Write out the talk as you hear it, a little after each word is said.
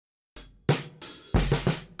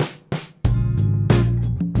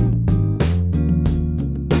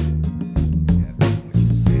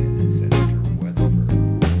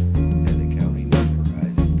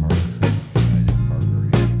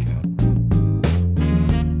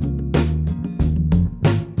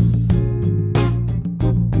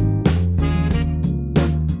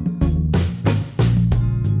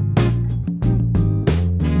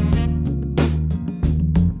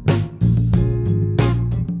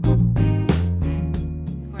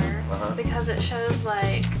it shows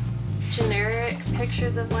like generic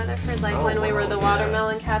pictures of Weatherford, like when we were the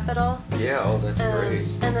watermelon capital. Yeah, oh, that's great.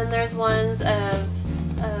 And then there's ones of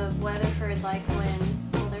Weatherford, like when,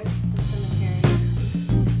 well, there's the cemetery.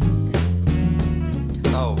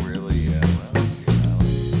 Oh, really? Yeah. Well,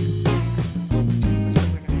 So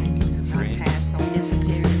we're not making a task on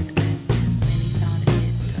disappeared, and then he thought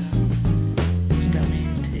it was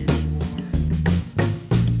donated to the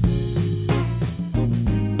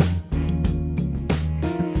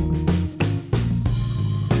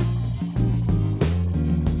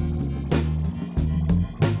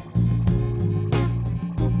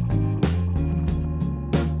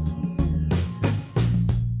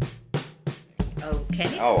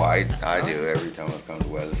oh, I do every time I come to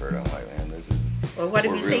Weatherford. I'm like, man, this is. Well, what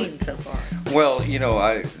have you seen so far? Well, you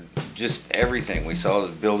know, just everything. We saw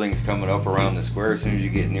the buildings coming up around the square. As soon as you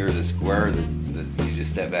get near the square, you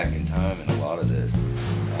just step back in time, and a lot of this.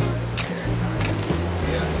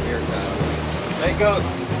 Yeah, here makeup.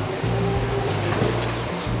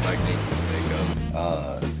 Mike needs his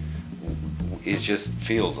makeup. It just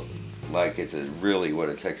feels like it's really what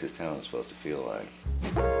a Texas town is supposed to feel like.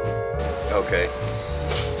 Okay,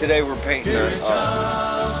 today we're painting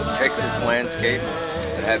a Texas landscape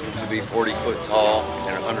that happens to be 40 foot tall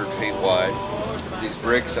and 100 feet wide. These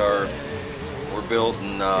bricks were built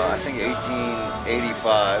in I think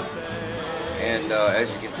 1885, and as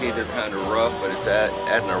you can see, they're kind of rough, but it's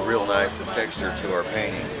adding a real nice texture to our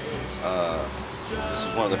painting. This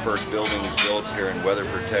is one of the first buildings built here in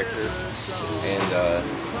Weatherford, Texas, and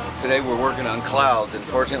today we're working on clouds, and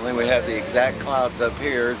fortunately we have the exact clouds up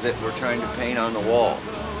here that we're trying to paint on the wall.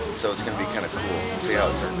 So it's going to be kind of cool. We'll see how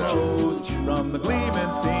it turns out. From the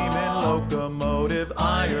gleaming, steaming locomotive,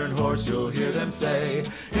 iron horse, you'll hear them say,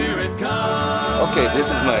 here it comes. Okay, this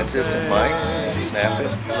is my assistant Mike. Snap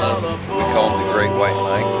it. We call him the Great White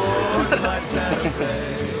Mike.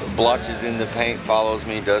 Blotches in the paint, follows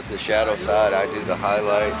me, does the shadow side. I do the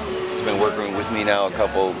highlight. He's been working with me now a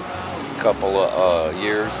couple of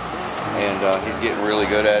years, and he's getting really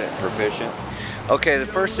good at it and proficient. Okay, the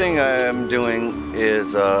first thing I'm doing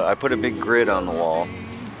is I put a big grid on the wall,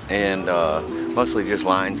 and mostly just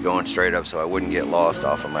lines going straight up so I wouldn't get lost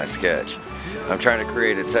off of my sketch. I'm trying to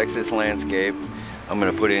create a Texas landscape. I'm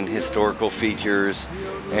going to put in historical features,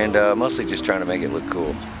 and mostly just trying to make it look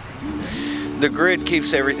cool. The grid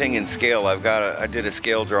keeps everything in scale. I did a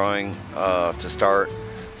scale drawing to start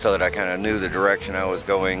so that I kind of knew the direction I was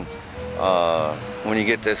going. When you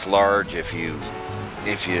get this large, if you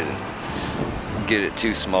get it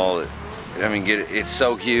too small, it's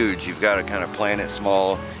so huge, you've got to kind of plan it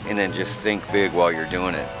small and then just think big while you're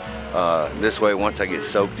doing it. This way, once I get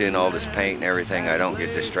soaked in all this paint and everything, I don't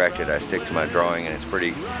get distracted. I stick to my drawing, and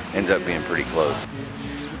ends up being pretty close.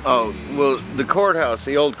 Oh, well, the courthouse,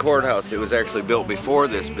 the old courthouse, it was actually built before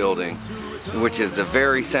this building, which is the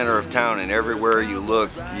very center of town, and everywhere you look,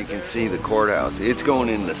 you can see the courthouse. It's going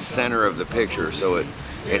in the center of the picture, so it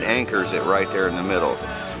anchors it right there in the middle.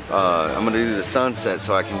 I'm going to do the sunset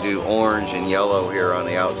so I can do orange and yellow here on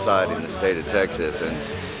the outside in the state of Texas, and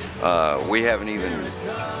we haven't even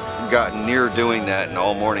gotten near doing that, and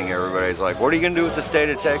all morning everybody's like, what are you going to do with the state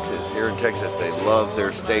of Texas? Here in Texas, they love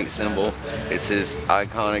their state symbol. It's as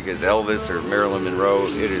iconic as Elvis or Marilyn Monroe.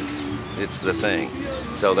 It's the thing.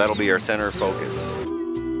 So that'll be our center of focus.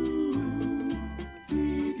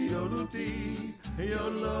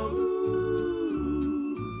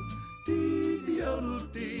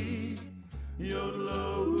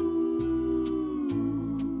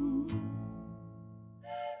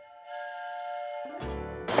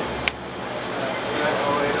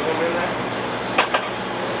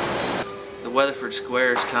 Weatherford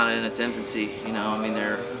Square is kind of in its infancy, you know. I mean,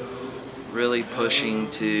 they're really pushing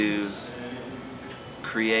to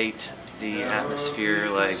create the atmosphere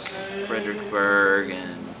like Fredericksburg,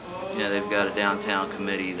 and you know, they've got a downtown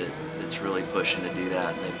committee that's really pushing to do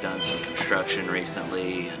that, and they've done some construction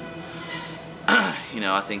recently, and you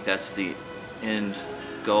know, I think that's the end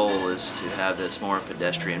goal, is to have this more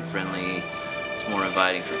pedestrian friendly. It's more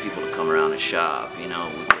inviting for people to come around and shop, you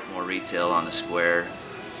know. We get more retail on the square,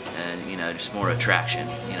 and you know, just more attraction,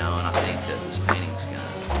 you know, and I think that this painting's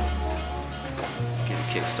gonna get a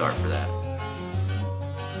kickstart for that.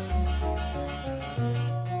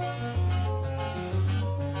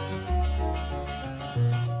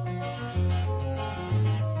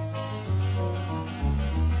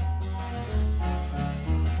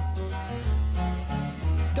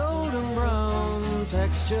 Golden brown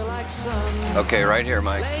texture like sun. Okay, right here,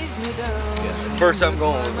 Mike. First I'm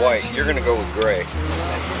going with white. You're gonna go with gray.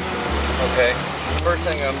 Okay. First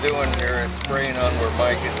thing I'm doing here is spraying on where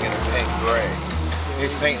Mike is gonna paint gray.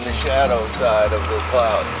 He's painting the shadow side of the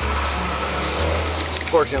cloud.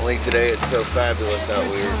 Fortunately today it's so fabulous out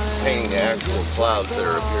we're painting the actual clouds that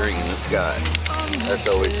are appearing in the sky. That's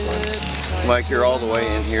always fun. Mike, you're all the way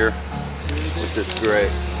in here with this gray.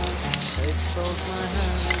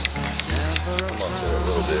 Come up there a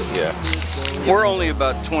little bit, yeah. We're only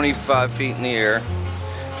about 25 feet in the air,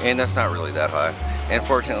 and that's not really that high. And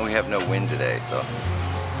fortunately we have no wind today, so.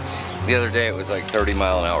 The other day it was like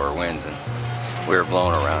 30-mile-an-hour winds, and we were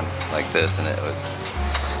blowing around like this, and it was,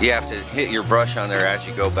 you have to hit your brush on there as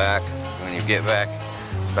you go back. When you get back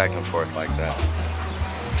and forth like that.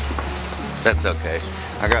 That's okay.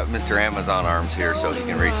 I got Mr. Amazon arms here so he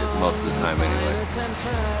can reach it most of the time anyway.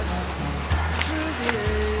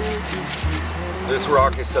 This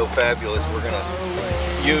rock is so fabulous, we're gonna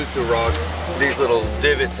use the rock. These little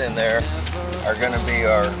divots in there are gonna be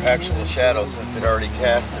our actual shadow. Since it already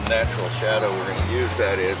cast a natural shadow, we're gonna use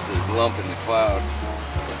that as the lump in the cloud.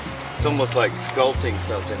 It's almost like sculpting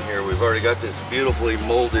something here. We've already got this beautifully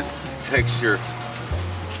molded texture,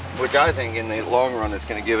 which I think in the long run is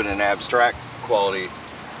gonna give it an abstract quality,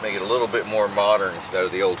 make it a little bit more modern instead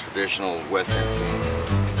of the old traditional Western scene.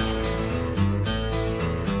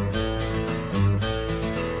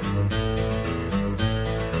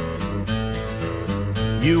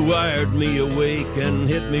 You wired me awake and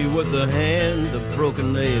hit me with a hand of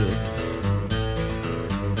broken nail.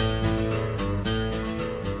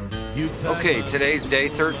 Okay, today's day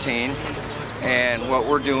 13, and what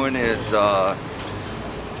we're doing is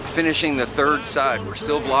finishing the third side. We're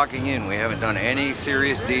still blocking in. We haven't done any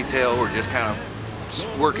serious detail. We're just kind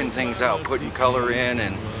of working things out, putting color in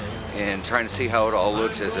and trying to see how it all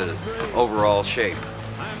looks as an overall shape.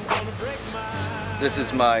 This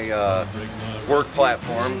is my work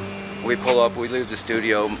platform. We pull up, we leave the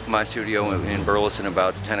studio, my studio in Burleson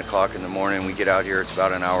about 10 o'clock in the morning. We get out here, it's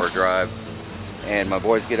about an hour drive. And my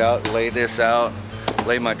boys get out, lay this out,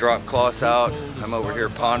 lay my drop cloths out. I'm over here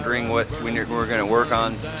pondering what we're gonna work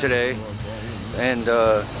on today. And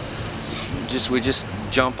we just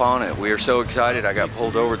jump on it. We are so excited. I got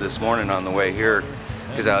pulled over this morning on the way here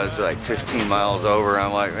because I was like 15 miles over.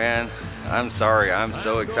 I'm like, man, I'm sorry, I'm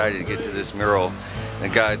so excited to get to this mural. The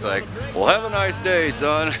guy's like, well, have a nice day,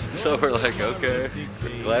 son. So we're like, okay,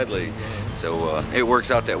 gladly. So it works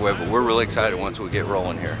out that way, but we're really excited once we get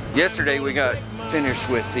rolling here. Yesterday we got finished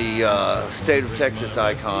with the state of Texas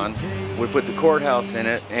icon. We put the courthouse in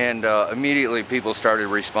it, and immediately people started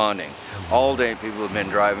responding. All day people have been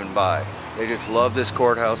driving by. They just love this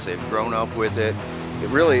courthouse. They've grown up with it.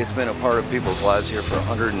 It's been a part of people's lives here for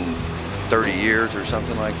 130 years or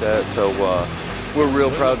something like that. So we're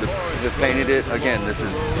real proud to have painted it. Again, this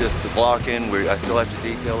is just the block in. I still have to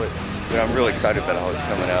detail it, but I'm really excited about how it's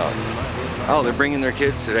coming out. Oh, they're bringing their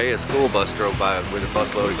kids today. A school bus drove by with a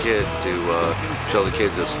busload of kids to show the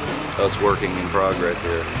kids us working in progress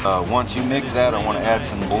here. Once you mix that, I want to add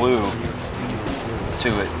some blue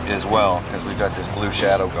to it as well, because we've got this blue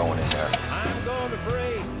shadow going in there.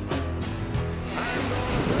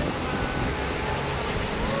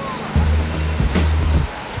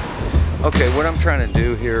 Okay, what I'm trying to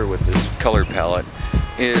do here with this color palette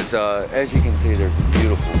is, as you can see, there's a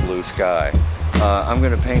beautiful blue sky. I'm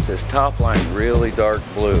going to paint this top line really dark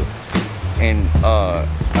blue, and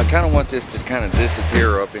I kind of want this to kind of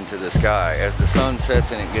disappear up into the sky. As the sun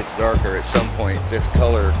sets and it gets darker, at some point this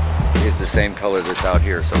color is the same color that's out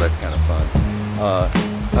here, so that's kind of fun.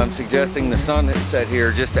 I'm suggesting the sun that's set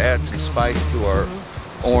here just to add some spice to our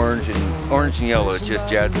orange and yellow. It just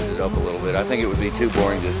jazzes it up a little bit. I think it would be too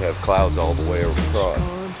boring just to have clouds all the way across.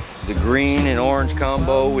 The green and orange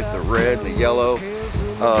combo with the red and the yellow,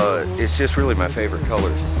 it's just really my favorite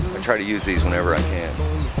colors. I try to use these whenever I can.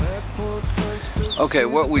 Okay,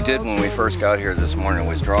 what we did when we first got here this morning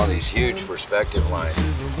was draw these huge perspective lines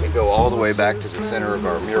that go all the way back to the center of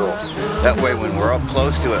our mural. That way when we're up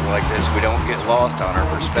close to it like this, we don't get lost on our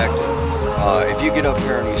perspective. If you get up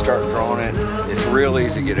here and you start drawing it, it's real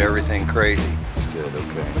easy to get everything crazy. That's good,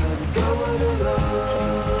 okay.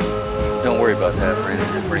 Don't worry about that, Brandon,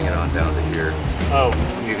 just bring it on down to here. Oh.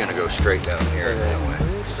 You're gonna go straight down here that way.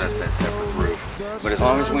 That's that separate roof. But as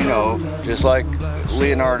long as we know, just like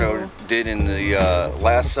Leonardo did in the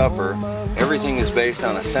Last Supper, everything is based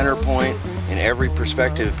on a center point, and every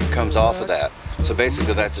perspective comes off of that. So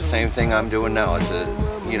basically that's the same thing I'm doing now. It's a,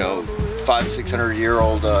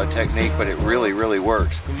 500-600-year-old technique, but it really, really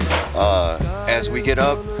works. As we get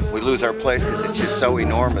up, we lose our place because it's just so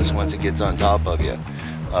enormous once it gets on top of you.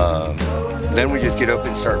 Then we just get up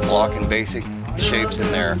and start blocking basic shapes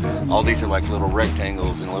in there. All these are like little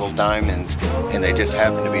rectangles and little diamonds, and they just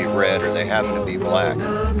happen to be red or they happen to be black.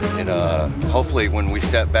 It hopefully when we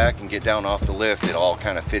step back and get down off the lift, it all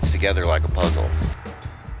kind of fits together like a puzzle.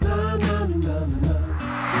 This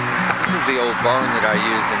is the old barn that I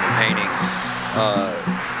used in the painting.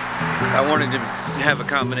 I wanted to have a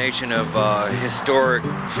combination of historic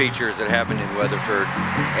features that happened in Weatherford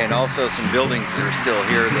and also some buildings that are still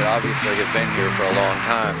here that obviously have been here for a long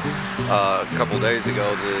time. A couple days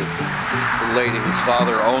ago, the lady whose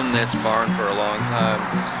father owned this barn for a long time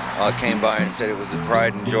came by and said it was the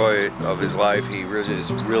pride and joy of his life. He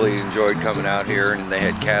really enjoyed coming out here, and they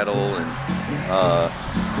had cattle, and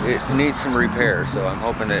it needs some repair, so I'm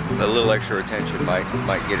hoping that a little extra attention might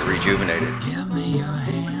get it rejuvenated. Give me your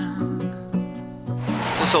hand.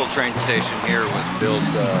 This old train station here was built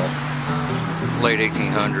late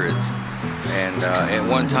 1800s, and at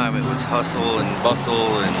one time it was hustle and bustle,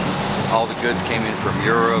 and all the goods came in from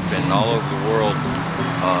Europe and all over the world.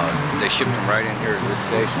 They shipped them right in here to this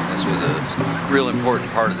station. This was a real important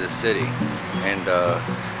part of this city, and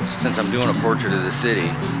since I'm doing a portrait of the city,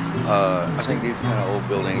 I think these kind of old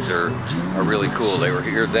buildings are really cool. They were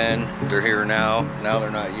here then, they're here now. Now they're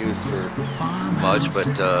not used for much, but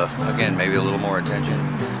again, maybe a little more attention.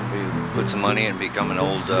 We put some money and become an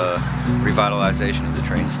old revitalization of the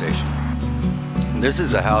train station. This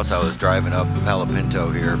is a house I was driving up Palo Pinto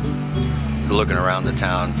here, looking around the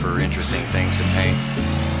town for interesting things to paint.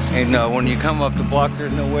 And when you come up the block,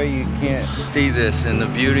 there's no way you can't see this and the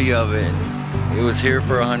beauty of it. It was here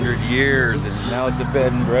for 100 years, and now it's a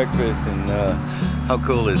bed and breakfast, and how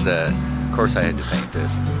cool is that? Of course I had to paint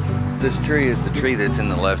this. This tree is the tree that's in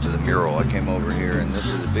the left of the mural. I came over here, and this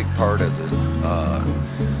is a big part of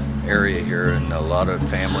the area here, and a lot of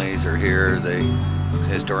families are here. The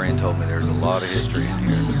historian told me there's a lot of history in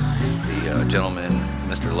here. The gentleman,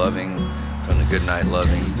 Mr. Loving, from the Goodnight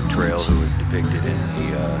Loving Trail, who was depicted in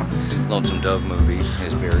the Lonesome Dove movie,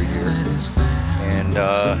 is buried here. And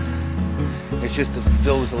it's just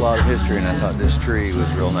filled with a lot of history, and I thought this tree was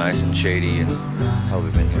real nice and shady and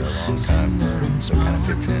probably been here a long time, so it kind of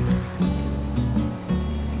fits in.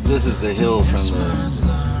 This is the hill from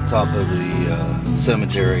the top of the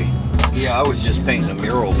cemetery. Yeah, I was just painting a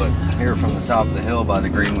mural, but here from the top of the hill by the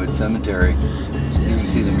Greenwood Cemetery, you can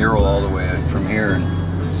see the mural all the way from here, and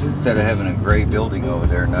instead of having a gray building over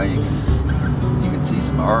there, now you can see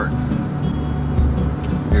some art.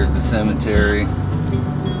 Here's the cemetery.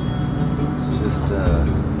 Just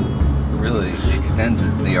really extends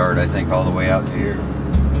the art, I think, all the way out to here.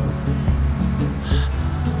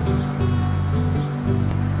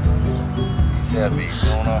 He's happy. He's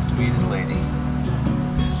going off to meet his lady.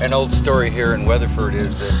 An old story here in Weatherford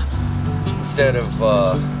is that instead of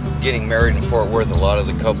getting married in Fort Worth, a lot of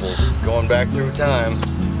the couples going back through time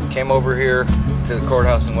came over here to the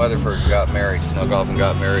courthouse in Weatherford and got married, snuck off and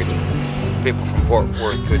got married. And people from Fort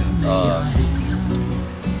Worth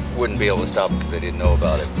wouldn't be able to stop it because they didn't know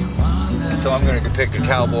about it. And so I'm going to depict a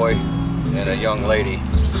cowboy and a young lady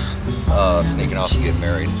sneaking off to get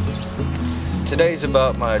married. Today's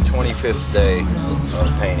about my 25th day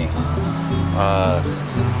of painting.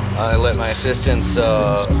 I let my assistants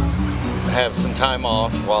have some time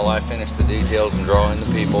off while I finish the details and draw in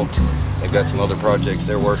the people. They've got some other projects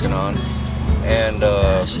they're working on. And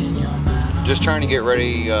just trying to get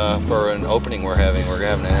ready for an opening we're having. We're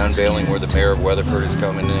having an unveiling where the mayor of Weatherford is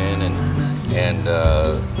coming in, and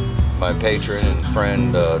my patron and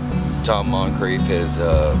friend Tom Moncrief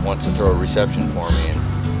wants to throw a reception for me,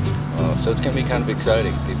 and so it's going to be kind of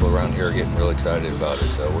exciting. People around here are getting real excited about it.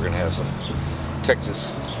 So we're going to have some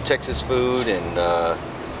Texas food and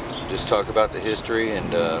just talk about the history.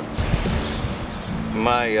 And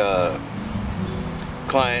my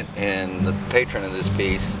client and the patron of this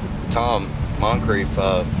piece, Tom Moncrief,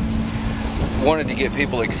 wanted to get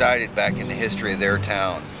people excited back in the history of their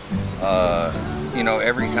town. You know,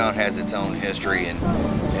 every town has its own history, and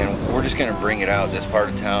we're just going to bring it out. This part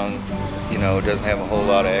of town, you know, doesn't have a whole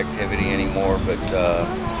lot of activity anymore, but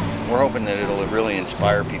we're hoping that it'll really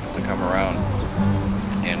inspire people to come around.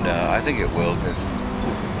 And I think it will, because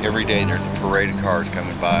every day there's a parade of cars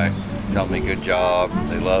coming by telling me good job,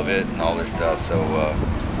 they love it, and all this stuff. So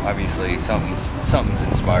obviously something's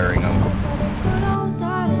inspiring them. Good old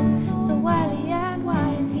darling, so wily and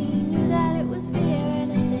wise. He knew that it was fear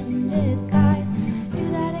and it in disguise.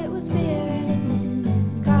 Knew that it was fear and it in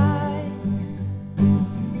disguise.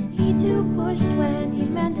 He too pushed when he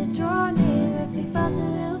meant to draw near. If he felt a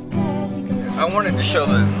little scared, he could. I wanted to show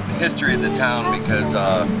the history of the town because,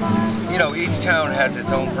 you know, each town has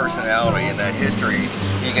its own personality, and that history,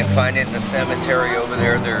 you can find it in the cemetery over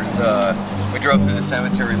there. There's, we drove through the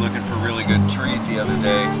cemetery looking for really good trees the other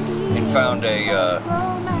day and found a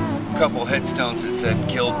couple headstones that said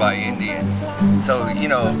killed by Indians. So, you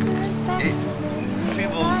know,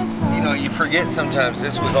 people, you know, you forget sometimes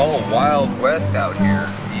this was all Wild West out here,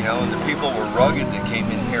 you know, and the people were rugged that came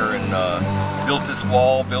in here and built this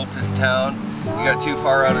wall, built this town. You got too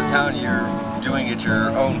far out of town, you're doing it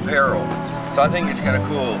your own peril. So I think it's kind of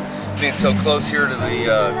cool being so close here to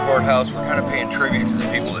the courthouse. We're kind of paying tribute to the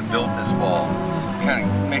people that built this wall. It kind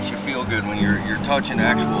of makes you feel good when you're touching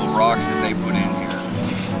actual rocks that they put in here.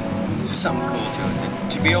 There's just something cool to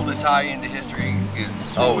it. To be able to tie into history is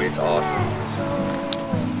always awesome.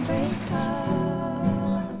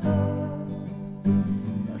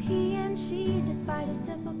 So he and she, despite a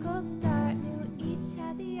difficult start, knew each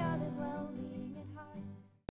had the other's well-being.